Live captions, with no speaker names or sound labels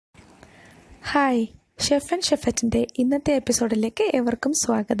Hi, chef and ഷെഫറ്റിൻ്റെ ഇന്നത്തെ എപ്പിസോഡിലേക്ക് ഏവർക്കും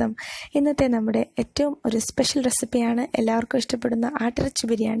സ്വാഗതം. ഇന്നത്തെ നമ്മുടെ ഏറ്റവും ഒരു സ്പെഷ്യൽ റെസിപ്പിയാണ് എല്ലാവർക്കും ഇഷ്ടപ്പെടുന്ന ആട്ടിറച്ചി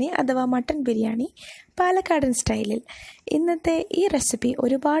ബിരിയാണി അഥവാ മട്ടൺ ബിരിയാണി പാലക്കാടൻ സ്റ്റൈലിൽ. ഇന്നത്തെ ഈ റെസിപ്പി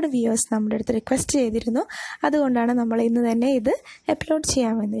ഒരുപാട് വ്യൂവേഴ്സ് നമ്മുടെ അടുത്ത് റിക്വസ്റ്റ് ചെയ്തിരുന്നു. അതുകൊണ്ടാണ് നമ്മൾ ഇന്ന് തന്നെ ഇത് അപ്ലോഡ്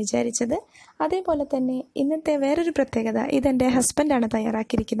ചെയ്യാമെന്ന് വിചാരിച്ചത്. അതേപോലെ തന്നെ ഇന്നത്തെ വേറൊരു പ്രത്യേകത, ഇതെൻ്റെ ഹസ്ബൻഡാണ്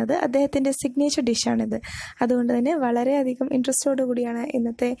തയ്യാറാക്കിയിരിക്കുന്നത്. അദ്ദേഹത്തിൻ്റെ സിഗ്നേച്ചർ ഡിഷാണിത്. അതുകൊണ്ട് തന്നെ വളരെയധികം ഇൻട്രസ്റ്റോടു കൂടിയാണ്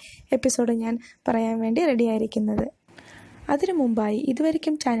ഇന്നത്തെ എപ്പിസോഡ് ഞാൻ പറയാൻ വേണ്ടി റെഡിയായിരിക്കുന്നത്. അതിനു മുമ്പായി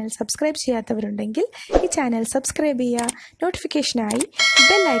ഇതുവരെയും ചാനൽ സബ്സ്ക്രൈബ് ചെയ്യാത്തവരുണ്ടെങ്കിൽ ഈ ചാനൽ സബ്സ്ക്രൈബ് ചെയ്യുക, നോട്ടിഫിക്കേഷനായി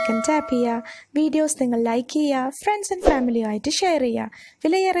ബെൽ ഐക്കൺ ടാപ്പ് ചെയ്യുക, വീഡിയോസ് നിങ്ങൾ ലൈക്ക് ചെയ്യുക, ഫ്രണ്ട്സ് ആൻഡ് ഫാമിലിയുമായിട്ട് ഷെയർ ചെയ്യുക.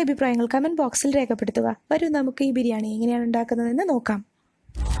 വിലയേറെ അഭിപ്രായങ്ങൾ കമൻറ്റ് ബോക്സിൽ രേഖപ്പെടുത്തുക. വരൂ, നമുക്ക് ഈ ബിരിയാണി എങ്ങനെയാണ് ഉണ്ടാക്കുന്നതെന്ന് നോക്കാം.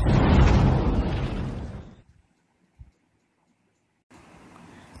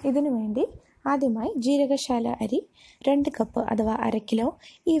 ഇതിനു വേണ്ടി ആദ്യമായി ജീരകശാല അരി 2 കപ്പ് അഥവാ 1/2 കിലോ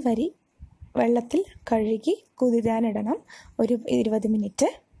ഈ വരി വെള്ളത്തിൽ കഴുകി കുതിരാനിടണം ഒരു 20 മിനിറ്റ്.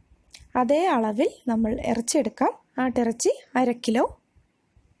 അതേ അളവിൽ നമ്മൾ ഇറച്ചിയെടുക്കാം. ആട്ടിറച്ചി 1/2 കിലോ,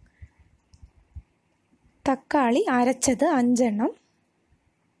 തക്കാളി അരച്ചത് 5 എണ്ണം,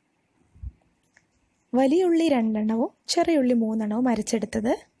 വലിയ ഉള്ളി 2 എണ്ണവും ചെറിയ ഉള്ളി 3 എണ്ണവും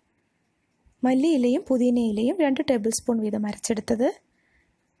അരച്ചെടുത്തത്, മല്ലിയിലയും പുതിനയിലയും 2 ടേബിൾ സ്പൂൺ വീതം അരച്ചെടുത്തത്,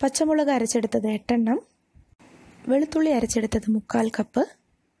 പച്ചമുളക് അരച്ചെടുത്തത് 8 എണ്ണം, വെളുത്തുള്ളി അരച്ചെടുത്തത് 1/4 കപ്പ്,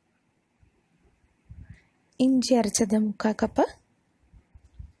 ഇഞ്ചി അരച്ചത് 1/4 കപ്പ്,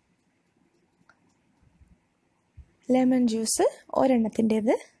 ലെമൺ ജ്യൂസ്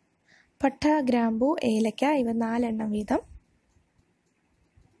ഒരെണ്ണത്തിൻ്റേത്, പട്ട, ഗ്രാമ്പൂ, ഏലക്ക ഇവ 4 എണ്ണം വീതം,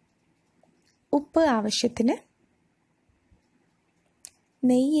 ഉപ്പ് ആവശ്യത്തിന്,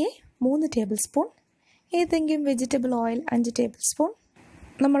 നെയ്യ് 3 ടേബിൾ സ്പൂൺ, ഏതെങ്കിലും വെജിറ്റബിൾ ഓയിൽ 5 ടേബിൾ സ്പൂൺ.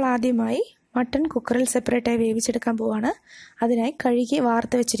 നമ്മൾ ആദ്യമായി മട്ടൺ കുക്കറിൽ സെപ്പറേറ്റായി വേവിച്ചെടുക്കാൻ പോവാണ്. അതിനായി കഴുകി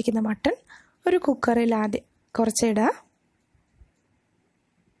വാർത്ത് വെച്ചിരിക്കുന്ന മട്ടൺ ഒരു കുക്കറിൽ ആദ്യം കുറച്ചിടുക.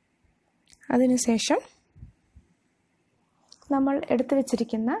 അതിനുശേഷം നമ്മൾ എടുത്തു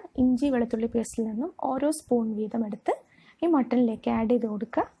വെച്ചിരിക്കുന്ന ഇഞ്ചി വെളുത്തുള്ളി പേസ്റ്റിൽ നിന്നും ഓരോ സ്പൂൺ വീതം എടുത്ത് ഈ മട്ടണിലേക്ക് ആഡ് ചെയ്ത്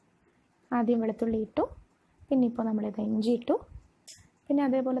കൊടുക്കുക. ആദ്യം വെളുത്തുള്ളി ഇട്ടു, പിന്നെ ഇപ്പോൾ നമ്മളിത് ഇഞ്ചി ഇട്ടു, പിന്നെ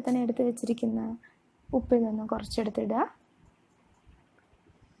അതേപോലെ തന്നെ എടുത്ത് വെച്ചിരിക്കുന്ന ഉപ്പിൽ നിന്നും കുറച്ചെടുത്തിടുക.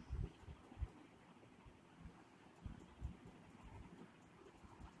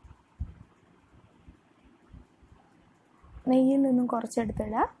 നെയ്യിൽ നിന്നും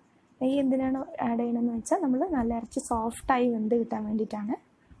കുറച്ചെടുത്തിടുക. നെയ്യ് എന്തിനാണ് ആഡ് ചെയ്യണമെന്ന് വെച്ചാൽ നമ്മൾ നല്ല ഇറച്ചി സോഫ്റ്റായി വെന്ത് കിട്ടാൻ വേണ്ടിയിട്ടാണ്.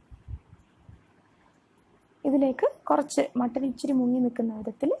 ഇതിലേക്ക് കുറച്ച് മട്ടൻ ഇച്ചിരി മുങ്ങി നിൽക്കുന്ന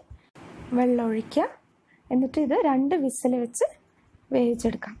വിധത്തിൽ വെള്ളം ഒഴിക്കുക. എന്നിട്ട് ഇത് 2 വിസിൽ വെച്ച്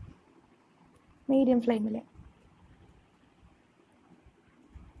വേവിച്ചെടുക്കാം മീഡിയം ഫ്ലെയിമിൽ.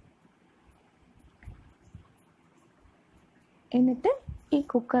 എന്നിട്ട് ഈ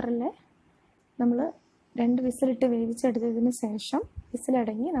കുക്കറിൽ നമ്മൾ 2 വിസിലിട്ട് വേവിച്ചെടുത്തതിന് ശേഷം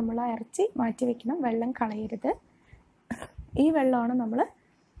വിസിലടങ്ങി നമ്മൾ ആ ഇറച്ചി മാറ്റി വയ്ക്കണം. വെള്ളം കളയരുത്. ഈ വെള്ളമാണ് നമ്മൾ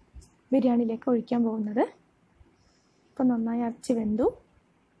ബിരിയാണിയിലേക്ക് ഒഴിക്കാൻ പോകുന്നത്. ഇപ്പം നന്നായി ഇറച്ചി വെന്തു.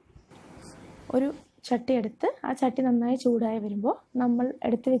 ഒരു ചട്ടി എടുത്ത് ആ ചട്ടി നന്നായി ചൂടായി വരുമ്പോൾ നമ്മൾ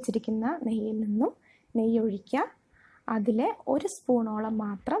എടുത്ത് വെച്ചിരിക്കുന്ന നെയ്യിൽ നിന്നും നെയ്യ് ഒഴിക്കുക. അതിലെ 1 സ്പൂണോളം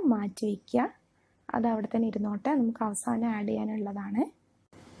മാത്രം മാറ്റി വയ്ക്കുക. അത് അവിടെ തന്നെ ഇരുന്നോട്ടെ, നമുക്ക് അവസാനം ആഡ് ചെയ്യാനുള്ളതാണ്.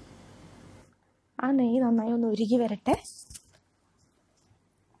 ആ നെയ്യ് നന്നായി ഒന്ന് ഉരുകി വരട്ടെ.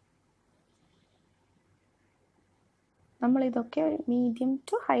 നമ്മളിതൊക്കെ ഒരു മീഡിയം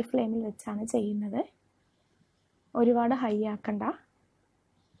ടു ഹൈ ഫ്ലെയിമിൽ വെച്ചാണ് ചെയ്യുന്നത്. ഒരുപാട് ഹൈ ആക്കണ്ട.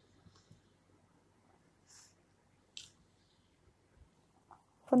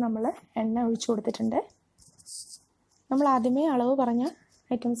 അപ്പോൾ നമ്മൾ എണ്ണ ഒഴിച്ചു കൊടുത്തിട്ടുണ്ട്. നമ്മൾ ആദ്യമേ അളവ് പറഞ്ഞ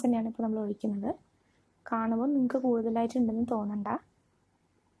ഐറ്റംസ് തന്നെയാണ് ഇപ്പോൾ നമ്മൾ ഒഴിക്കുന്നത്. കാണുമ്പോൾ നിങ്ങൾക്ക് കൂടുതലായിട്ടുണ്ടെന്ന് തോന്നണ്ട.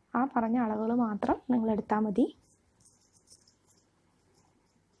 ആ പറഞ്ഞ അളവുകൾ മാത്രം നിങ്ങൾ എടുത്താൽ മതി.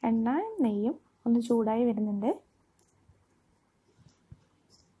 എണ്ണ നെയ്യും ഒന്ന് ചൂടായി വരുന്നുണ്ട്.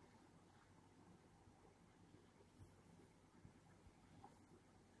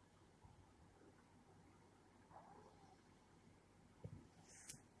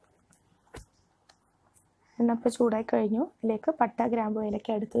 എണ്ണ ഇപ്പോൾ ചൂടായി കഴിഞ്ഞു. ഇതിലേക്ക് പട്ട, ഗ്രാമ്പൂ,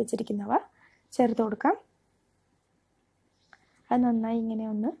 ഏലക്ക എടുത്ത് വെച്ചിരിക്കുന്നവ ചേർത്ത് കൊടുക്കാം. അത് നന്നായി ഇങ്ങനെ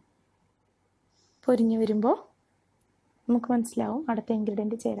ഒന്ന് പൊരിഞ്ഞു വരുമ്പോൾ നമുക്ക് മനസ്സിലാവും അടുത്ത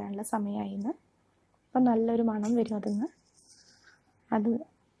ഇൻഗ്രീഡിയൻറ്റ് ചേരാനുള്ള സമയമായി എന്ന്. അപ്പം നല്ലൊരു മണം വരും അതിന്ന്. അത്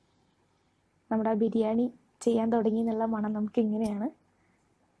നമ്മുടെ ബിരിയാണി ചെയ്യാൻ തുടങ്ങി എന്നുള്ള മണം നമുക്ക് ഇങ്ങനെയാണ്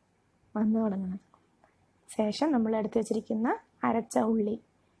വന്നു തുടങ്ങുന്നത്. ശേഷം നമ്മൾ എടുത്ത് വെച്ചിരിക്കുന്ന അരച്ച ഉള്ളി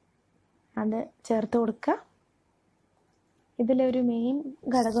അത് ചേർത്ത് കൊടുക്കുക. ഇതിലൊരു മെയിൻ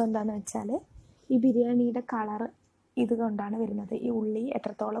ഘടകം എന്താണെന്ന് വെച്ചാൽ ഈ ബിരിയാണിയുടെ കളറ് ഇതുകൊണ്ടാണ് വരുന്നത്. ഈ ഉള്ളി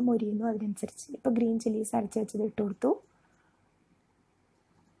എത്രത്തോളം മൊരിയുന്നു അതിനനുസരിച്ച്. ഇപ്പോൾ ഗ്രീൻ ചില്ലീസ് അരച്ച് വെച്ചത് ഇട്ട് കൊടുത്തു.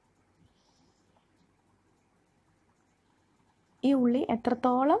 ഈ ഉള്ളി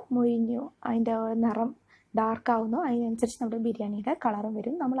എത്രത്തോളം മൊരിഞ്ഞു, അതിൻ്റെ നിറം ഡാർക്ക് ആവുന്നു, അതിനനുസരിച്ച് നമ്മുടെ ബിരിയാണിയുടെ കളറും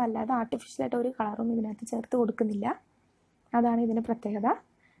വരും. നമ്മളല്ലാതെ ആർട്ടിഫിഷ്യലായിട്ട് ഒരു കളറും ഇതിനകത്ത് ചേർത്ത് കൊടുക്കുന്നില്ല. അതാണ് ഇതിൻ്റെ പ്രത്യേകത.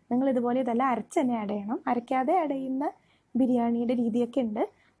 നിങ്ങൾ ഇതുപോലെ ഇതെല്ലാം അരച്ച് തന്നെ ആഡ് ചെയ്യണം. അരയ്ക്കാതെ ആഡ് ചെയ്യുന്ന ബിരിയാണിയുടെ രീതിയൊക്കെ ഉണ്ട്.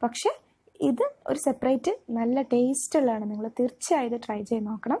 പക്ഷേ ഇത് ഒരു സെപ്പറേറ്റ് നല്ല ടേസ്റ്റുള്ളതാണ്. നിങ്ങൾ തീർച്ചയായും ഇത് ട്രൈ ചെയ്ത്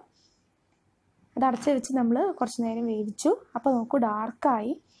നോക്കണം. അത് അടച്ച് വെച്ച് നമ്മൾ കുറച്ച് നേരം വേവിച്ചു. അപ്പോൾ നോക്കൂ,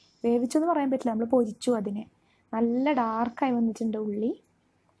 ഡാർക്കായി. വേവിച്ചു എന്ന് പറയാൻ പറ്റില്ല, നമ്മൾ പൊരിച്ചു അതിനെ. നല്ല ഡാർക്കായി വന്നിട്ടുണ്ട് ഉള്ളി.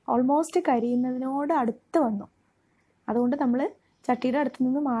 ഓൾമോസ്റ്റ് കരിയുന്നതിനോട് അടുത്ത് വന്നു. അതുകൊണ്ട് നമ്മൾ ചട്ടിയുടെ അടുത്ത്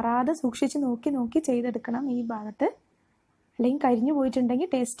നിന്ന് മാറാതെ സൂക്ഷിച്ച് നോക്കി ചെയ്തെടുക്കണം ഈ ഭാഗത്ത്. അല്ലെങ്കിൽ കരിഞ്ഞു പോയിട്ടുണ്ടെങ്കിൽ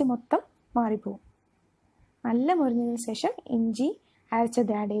ടേസ്റ്റ് മൊത്തം മാറിപ്പോവും. നല്ല മുരിഞ്ഞതിന് ശേഷം ഇഞ്ചി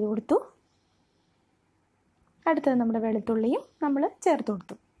അരച്ചത് ആഡ് ചെയ്ത് കൊടുത്തു. അടുത്തത് നമ്മുടെ വെളുത്തുള്ളിയും നമ്മൾ ചേർത്ത്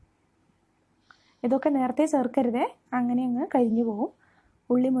കൊടുത്തു. ഇതൊക്കെ നേരത്തെ ചേർക്കരുതേ, അങ്ങനെ അങ്ങ് കരിഞ്ഞു പോവും.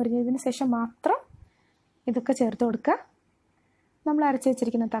 ഉള്ളി മുരിഞ്ഞതിന് ശേഷം മാത്രം ഇതൊക്കെ ചേർത്ത് കൊടുക്കുക. നമ്മൾ അരച്ച്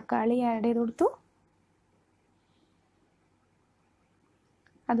വെച്ചിരിക്കുന്ന തക്കാളി ആഡ് ചെയ്ത് കൊടുത്തു.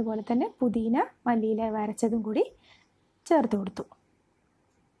 അതുപോലെ തന്നെ പുതിന, മല്ലിയില അരച്ചതും കൂടി ചേർത്ത് കൊടുത്തു.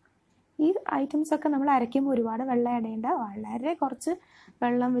 ഈ ഐറ്റംസൊക്കെ നമ്മൾ അരയ്ക്കുമ്പോൾ ഒരുപാട് വെള്ളം ആഡ് ചെയ്യേണ്ട, വളരെ കുറച്ച്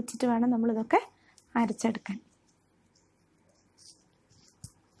വെള്ളം വെച്ചിട്ട് വേണം നമ്മളിതൊക്കെ അരച്ചെടുക്കാൻ.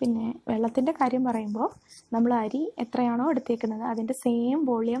 പിന്നെ വെള്ളത്തിൻ്റെ കാര്യം പറയുമ്പോൾ നമ്മൾ അരി എത്രയാണോ എടുത്തേക്കുന്നത് അതിൻ്റെ സെയിം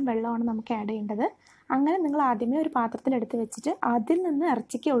വോളിയം വെള്ളമാണ് നമുക്ക് ആഡ് ചെയ്യേണ്ടത്. അങ്ങനെ നിങ്ങൾ ആദ്യമേ ഒരു പാത്രത്തിലെടുത്ത് വെച്ചിട്ട് അതിൽ നിന്ന്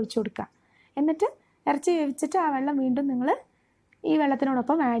ഇറച്ചിക്ക് ഒഴിച്ചു കൊടുക്കുക. എന്നിട്ട് ഇറച്ചി വേവിച്ചിട്ട് ആ വെള്ളം വീണ്ടും നിങ്ങൾ ഈ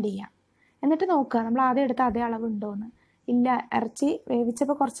വെള്ളത്തിനോടൊപ്പം ആഡ് ചെയ്യുക. എന്നിട്ട് നോക്കുക നമ്മൾ ആദ്യം എടുത്ത അതേ അളവുണ്ടോയെന്ന്. ഇല്ല, ഇറച്ചി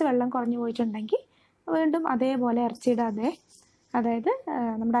വേവിച്ചപ്പോൾ കുറച്ച് വെള്ളം കുറഞ്ഞു പോയിട്ടുണ്ടെങ്കിൽ വീണ്ടും അതേപോലെ ഇറച്ചിയുടെ അതായത്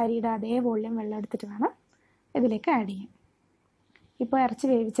നമ്മുടെ അരിയുടെ അതേ വോളിയം വെള്ളം എടുത്തിട്ട് വേണം ഇതിലേക്ക് ആഡ് ചെയ്യാൻ. ഇപ്പോൾ ഇറച്ചി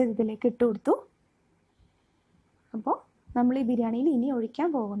വേവിച്ചത് ഇതിലേക്ക് ഇട്ട് കൊടുത്തു. അപ്പോൾ നമ്മൾ ഈ ബിരിയാണിയിൽ ഇനി ഒഴിക്കാൻ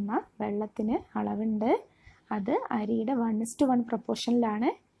പോകുന്ന വെള്ളത്തിന് അളവുണ്ട്. അത് അരിയുടെ 1:1 പ്രൊപ്പോർഷനിലാണ്.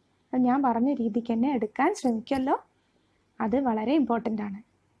 അത് ഞാൻ പറഞ്ഞ രീതിക്ക് തന്നെ എടുക്കാൻ ശ്രമിക്കുമല്ലോ. അത് വളരെ ഇമ്പോർട്ടൻ്റ് ആണ്.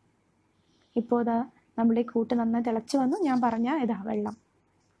 ഇപ്പോൾ ഇതാ നമ്മുടെ കൂട്ട് നന്നായി തിളച്ച് വന്നു. ഞാൻ പറഞ്ഞ ഇതാ വെള്ളം,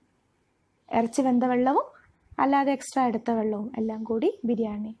 ഇറച്ചി വെന്ത വെള്ളവും അല്ലാതെ എക്സ്ട്രാ എടുത്ത വെള്ളവും എല്ലാം കൂടി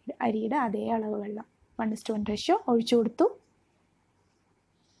ബിരിയാണി അരിയുടെ അതേ അളവ് വെള്ളം 1:1 റേഷ്യോ ഒഴിച്ചു കൊടുത്തു.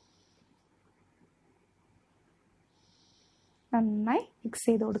 നന്നായി മിക്സ്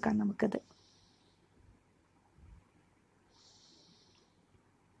ചെയ്ത് കൊടുക്കാം നമുക്കിത്.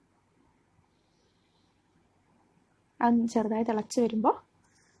 അത് ചെറുതായി തിളച്ച് വരുമ്പോൾ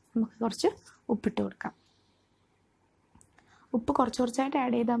നമുക്ക് കുറച്ച് ഉപ്പിട്ട് കൊടുക്കാം. ഉപ്പ് കുറച്ചായിട്ട്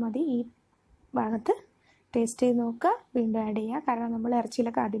ആഡ് ചെയ്താൽ മതി. ഈ ഭാഗത്ത് ടേസ്റ്റ് ചെയ്ത് നോക്കുക, വീണ്ടും ആഡ് ചെയ്യുക. കാരണം നമ്മൾ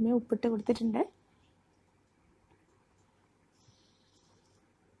ഇറച്ചിയിലൊക്കെ ആദ്യമേ ഉപ്പിട്ട് കൊടുത്തിട്ടുണ്ട്.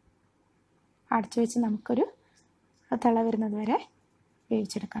 അടച്ചു വെച്ച് നമുക്കൊരു തിള വരുന്നത് വരെ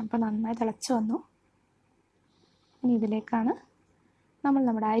വേവിച്ചെടുക്കാം. അപ്പോൾ നന്നായി തിളച്ച് വന്നു. ഇനി ഇതിലേക്കാണ് നമ്മൾ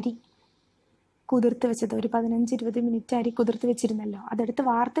നമ്മുടെ അരി കുതിർത്ത് വെച്ചത്. ഒരു 15-20 മിനിറ്റ് അരി കുതിർത്ത് വെച്ചിരുന്നല്ലോ, അതെടുത്ത്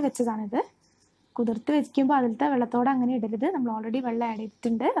വാർത്ത് വെച്ചതാണിത്. കുതിർത്ത് വെക്കുമ്പോൾ അതിലത്തെ വെള്ളത്തോടെ അങ്ങനെ ഇടരുത്. നമ്മൾ ഓൾറെഡി വെള്ളം ആഡ്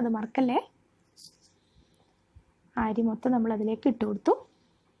ചെയ്തിട്ടുണ്ട്, അത് മറക്കല്ലേ. അരി മൊത്തം നമ്മൾ അതിലേക്ക് ഇട്ട് കൊടുത്തു.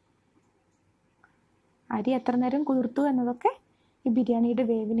 അരി എത്ര നേരം കുതിർത്തു എന്നതൊക്കെ ഈ ബിരിയാണിയുടെ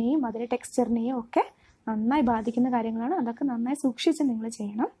വേവിനെയും അതിൻ്റെ ടെക്സ്ചറിനെയും ഒക്കെ നന്നായി ബാധിക്കുന്ന കാര്യങ്ങളാണ്. അതൊക്കെ നന്നായി സൂക്ഷിച്ച് നിങ്ങൾ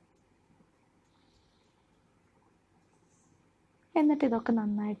ചെയ്യണം. എന്നിട്ട് ഇതൊക്കെ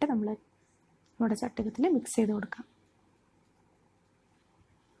നന്നായിട്ട് നമ്മൾ നമ്മുടെ ചട്ടുകത്തിൽ മിക്സ് ചെയ്ത് കൊടുക്കാം.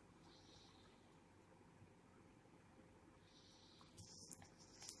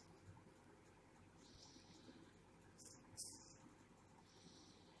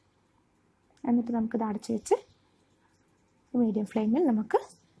 എന്നിട്ട് നമുക്കിത് അടച്ച് വെച്ച് മീഡിയം ഫ്ലെയിമിൽ നമുക്ക്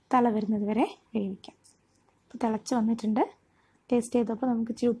തല വരുന്നത് വരെ വേവിക്കാം. ഇപ്പോൾ തിളച്ച് വന്നിട്ടുണ്ട്. ടേസ്റ്റ് ചെയ്തപ്പോൾ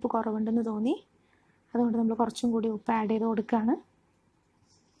നമുക്ക് ഇച്ചിരി ഉപ്പ് കുറവുണ്ടെന്ന് തോന്നി. അതുകൊണ്ട് നമ്മൾ കുറച്ചും കൂടി ഉപ്പ് ആഡ് ചെയ്ത് കൊടുക്കുകയാണ്.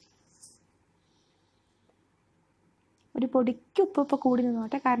 ഒരു പൊടിക്ക് ഉപ്പ് ഇപ്പോൾ കൂടി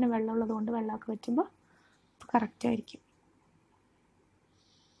നിന്നോട്ടെ, കാരണം വെള്ളമുള്ളത് കൊണ്ട് വെള്ളമൊക്കെ വറ്റുമ്പോൾ ഉപ്പ് കറക്റ്റായിരിക്കും.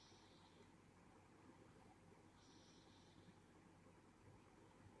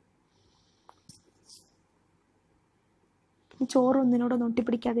 ചോറ് ഒന്നിനോടൊന്ന്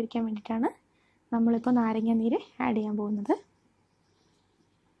ഒട്ടിപ്പിടിക്കാതിരിക്കാൻ വേണ്ടിയിട്ടാണ് നമ്മളിപ്പോൾ നാരങ്ങ നീര് ആഡ് ചെയ്യാൻ പോകുന്നത്.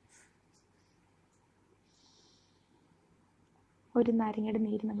 ഒരു നാരങ്ങയുടെ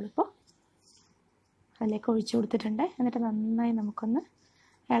നീര് നമ്മളിപ്പോൾ അതിലേക്ക് ഒഴിച്ചു കൊടുത്തിട്ടുണ്ട്. എന്നിട്ട് നന്നായി നമുക്കൊന്ന്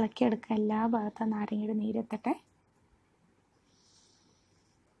ഇളക്കിയെടുക്കാം. എല്ലാ ഭാഗത്തും നാരങ്ങയുടെ നീരെത്തട്ടെ.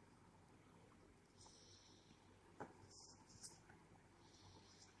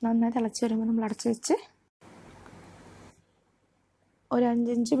 നന്നായി തിളച്ച് വരുമ്പോൾ നമ്മൾ അടച്ച് വെച്ച് ഒരു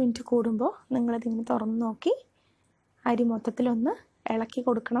 5 മിനിറ്റ് കൂടുമ്പോൾ നിങ്ങളതിങ്ങനെ തുറന്ന് നോക്കി അരി മൊത്തത്തിലൊന്ന് ഇളക്കി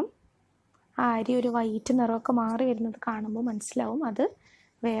കൊടുക്കണം. ആ അരി ഒരു വൈറ്റ് നിറമൊക്കെ മാറി വരുന്നത് കാണുമ്പോൾ മനസ്സിലാവും അത്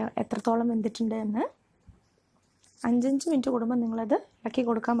എത്രത്തോളം വെന്തിട്ടുണ്ട് എന്ന്. 5 മിനിറ്റ് കൂടുമ്പോൾ നിങ്ങളത് ഇളക്കി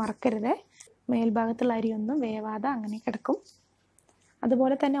കൊടുക്കാൻ മറക്കരുത്. മേൽഭാഗത്തുള്ള അരിയൊന്നും വേവാതെ അങ്ങനെ കിടക്കും.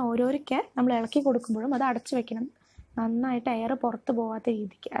 അതുപോലെ തന്നെ ഓരോരിക്കെ നമ്മൾ ഇളക്കി കൊടുക്കുമ്പോഴും അത് അടച്ചു വെക്കണം, നന്നായിട്ട് എയർ പുറത്ത് പോകാത്ത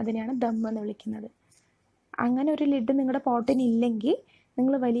രീതിക്ക്. അതിനെയാണ് ദം എന്ന് വിളിക്കുന്നത്. അങ്ങനെ ഒരു ലിഡ് നിങ്ങളുടെ പോട്ടിന് ഇല്ലെങ്കിൽ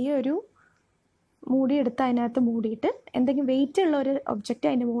നിങ്ങൾ വലിയൊരു മൂടി എടുത്ത് അതിനകത്ത് മൂടിയിട്ട് എന്തെങ്കിലും വെയിറ്റ് ഉള്ള ഒരു ഒബ്ജക്റ്റ്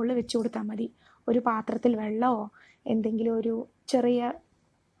അതിൻ്റെ മുകളിൽ വെച്ച് കൊടുത്താൽ മതി. ഒരു പാത്രത്തിൽ വെള്ളമോ എന്തെങ്കിലും ഒരു ചെറിയ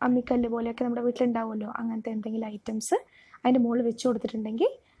അമ്മിക്കല്ല് പോലെയൊക്കെ നമ്മുടെ വീട്ടിലുണ്ടാവുമല്ലോ, അങ്ങനത്തെ എന്തെങ്കിലും ഐറ്റംസ് അതിൻ്റെ മുകളിൽ വെച്ച്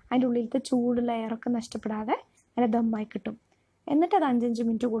കൊടുത്തിട്ടുണ്ടെങ്കിൽ അതിൻ്റെ ഉള്ളിലത്തെ ചൂടുള്ള എയറൊക്കെ നഷ്ടപ്പെടാതെ നല്ല ദമ്മായി കിട്ടും. എന്നിട്ട് അത് 5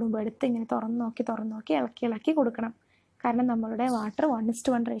 മിനിറ്റ് കൂടുമ്പോൾ എടുത്ത് ഇങ്ങനെ തുറന്ന് നോക്കി ഇളക്കി കൊടുക്കണം. കാരണം നമ്മളുടെ വാട്ടർ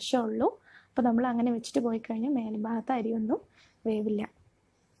 1:1 റേഷ്യോ ഉള്ളൂ. അപ്പോൾ നമ്മൾ അങ്ങനെ വെച്ചിട്ട് പോയി കഴിഞ്ഞാൽ മേൽഭാഗത്ത് അരിയൊന്നും വേവില്ല.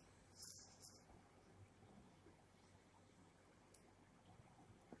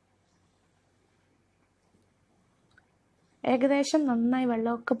 ഏകദേശം നന്നായി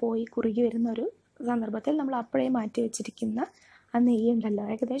വെള്ളമൊക്കെ പോയി കുറുകി വരുന്ന ഒരു സന്ദർഭത്തിൽ നമ്മൾ അപ്പോഴേ മാറ്റി വെച്ചിരിക്കുന്ന ആ നെയ്യ് ഉണ്ടല്ലോ,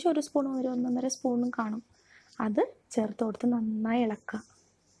 ഏകദേശം 1 സ്പൂണും ഒരു 1.5 സ്പൂണും കാണും, അത് ചേർത്ത് കൊടുത്ത് നന്നായി ഇളക്കുക.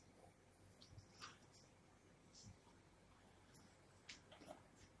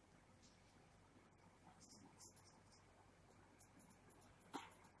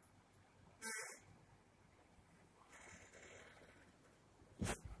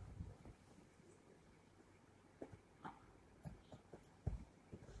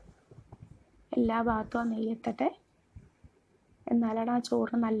 എല്ലാ ഭാഗത്തും ആ നെയ്യെത്തട്ടെ, എന്നാലാണ് ആ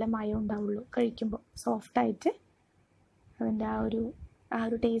ചോറിന് നല്ല മയം ഉണ്ടാവുള്ളൂ. കഴിക്കുമ്പോൾ സോഫ്റ്റായിട്ട് അതിൻ്റെ ആ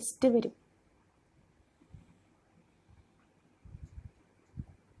ഒരു ടേസ്റ്റ് വരും.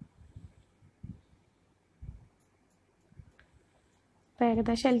 അപ്പോൾ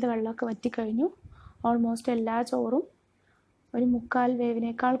ഏകദേശം ഇത് വെള്ളമൊക്കെ വറ്റിക്കഴിഞ്ഞു. ഓൾമോസ്റ്റ് എല്ലാ ചോറും ഒരു 1/4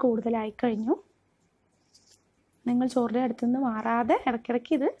 വേവിനേക്കാൾ കൂടുതലായി കഴിഞ്ഞു. നിങ്ങൾ ചോറിൻ്റെ അടുത്തുനിന്ന് മാറാതെ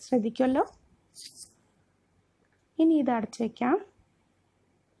ഇടയ്ക്കിടയ്ക്ക് ഇത് ശ്രദ്ധിക്കുമല്ലോ. ഇനി ഇത് അടച്ചു വയ്ക്കാം.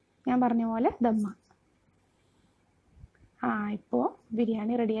 ഞാൻ പറഞ്ഞ പോലെ ദമ്മ. ഇപ്പോൾ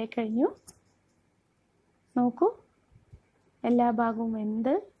ബിരിയാണി റെഡിയായി കഴിഞ്ഞു. നോക്കൂ, എല്ലാ ഭാഗവും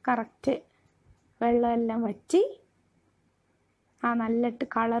വെന്ത് കറക്റ്റ് വെള്ളമെല്ലാം വറ്റി നല്ല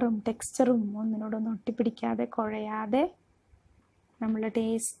കളറും ടെക്സ്ചറും ഒന്നിനോടൊന്നും ഒട്ടിപ്പിടിക്കാതെ കുഴയാതെ നമ്മളുടെ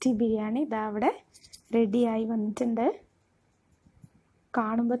ടേസ്റ്റി ബിരിയാണി ഇതാ അവിടെ റെഡിയായി വന്നിട്ടുണ്ട്.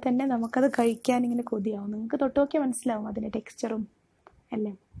 കാണുമ്പോൾ തന്നെ നമുക്കത് കഴിക്കാൻ ഇങ്ങനെ കൊതിയാവും. നിങ്ങൾക്ക് തൊട്ട് നോക്കിയാൽ മനസ്സിലാവും അതിൻ്റെ ടെക്സ്ചറും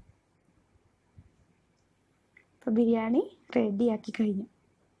എല്ലാം. അപ്പോൾ ബിരിയാണി റെഡിയാക്കി കഴിഞ്ഞു.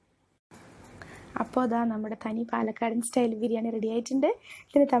 അപ്പോൾ അതാ നമ്മുടെ തനി പാലക്കാടൻ സ്റ്റൈൽ ബിരിയാണി റെഡി ആയിട്ടുണ്ട്.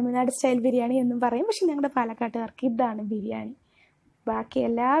 ഇതിന് തമിഴ്നാട് സ്റ്റൈൽ ബിരിയാണി എന്നും പറയും, പക്ഷെ ഞങ്ങളുടെ പാലക്കാട്ടുകാർക്ക് ഇതാണ് ബിരിയാണി. ബാക്കി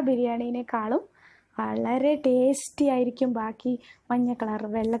എല്ലാ ബിരിയാണീനേക്കാളും വളരെ ടേസ്റ്റി ആയിരിക്കും ബാക്കി മഞ്ഞ കളർ,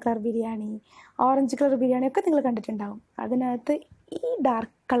 വെള്ള colour biryani, orange colour biryani ഒക്കെ നിങ്ങൾ കണ്ടിട്ടുണ്ടാവും. അതിനകത്ത് ഈ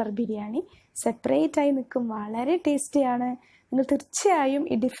ഡാർക്ക് കളർ ബിരിയാണി സെപ്പറേറ്റ് ആയി നിൽക്കും. വളരെ ടേസ്റ്റിയാണ്. നിങ്ങൾ തീർച്ചയായും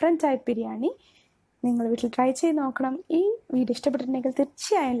ഈ ഡിഫറെൻറ്റ് ടൈപ്പ് ബിരിയാണി നിങ്ങൾ വീട്ടിൽ ട്രൈ ചെയ്ത് നോക്കണം. ഈ വീഡിയോ ഇഷ്ടപ്പെട്ടിട്ടുണ്ടെങ്കിൽ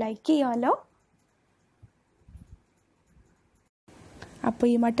തീർച്ചയായും ലൈക്ക് ചെയ്യുമല്ലോ. അപ്പോൾ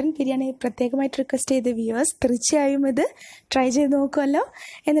ഈ മട്ടൺ ബിരിയാണി പ്രത്യേകമായിട്ട് റിക്വസ്റ്റ് ചെയ്ത വ്യൂവേഴ്സ് തീർച്ചയായും ഇത് ട്രൈ ചെയ്ത് നോക്കുമല്ലോ.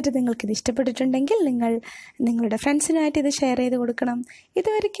 എന്നിട്ട് നിങ്ങൾക്കിത് ഇഷ്ടപ്പെട്ടിട്ടുണ്ടെങ്കിൽ നിങ്ങൾ നിങ്ങളുടെ ഫ്രണ്ട്സിനായിട്ട് ഇത് ഷെയർ ചെയ്ത് കൊടുക്കണം.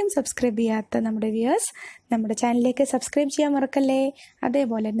 ഇതുവരെയ്ക്കും സബ്സ്ക്രൈബ് ചെയ്യാത്ത നമ്മുടെ വ്യൂവേഴ്സ് നമ്മുടെ ചാനലിലേക്ക് സബ്സ്ക്രൈബ് ചെയ്യാൻ മറക്കല്ലേ.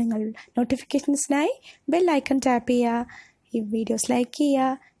 അതേപോലെ നിങ്ങൾ നോട്ടിഫിക്കേഷൻസിനായി ബെൽ ഐക്കൺ ടാപ്പ് ചെയ്യുക. ഈ വീഡിയോസ് ലൈക്ക്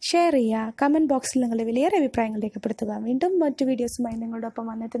ചെയ്യുക, ഷെയർ ചെയ്യുക, കമൻറ്റ് ബോക്സിൽ നിങ്ങളുടെ വിലയേറെ അഭിപ്രായങ്ങൾ രേഖപ്പെടുത്തുക. വീണ്ടും മറ്റു വീഡിയോസുമായി നിങ്ങളുടെ ഒപ്പം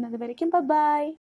വന്നെത്തുന്നത് വരയ്ക്കും ബൈ.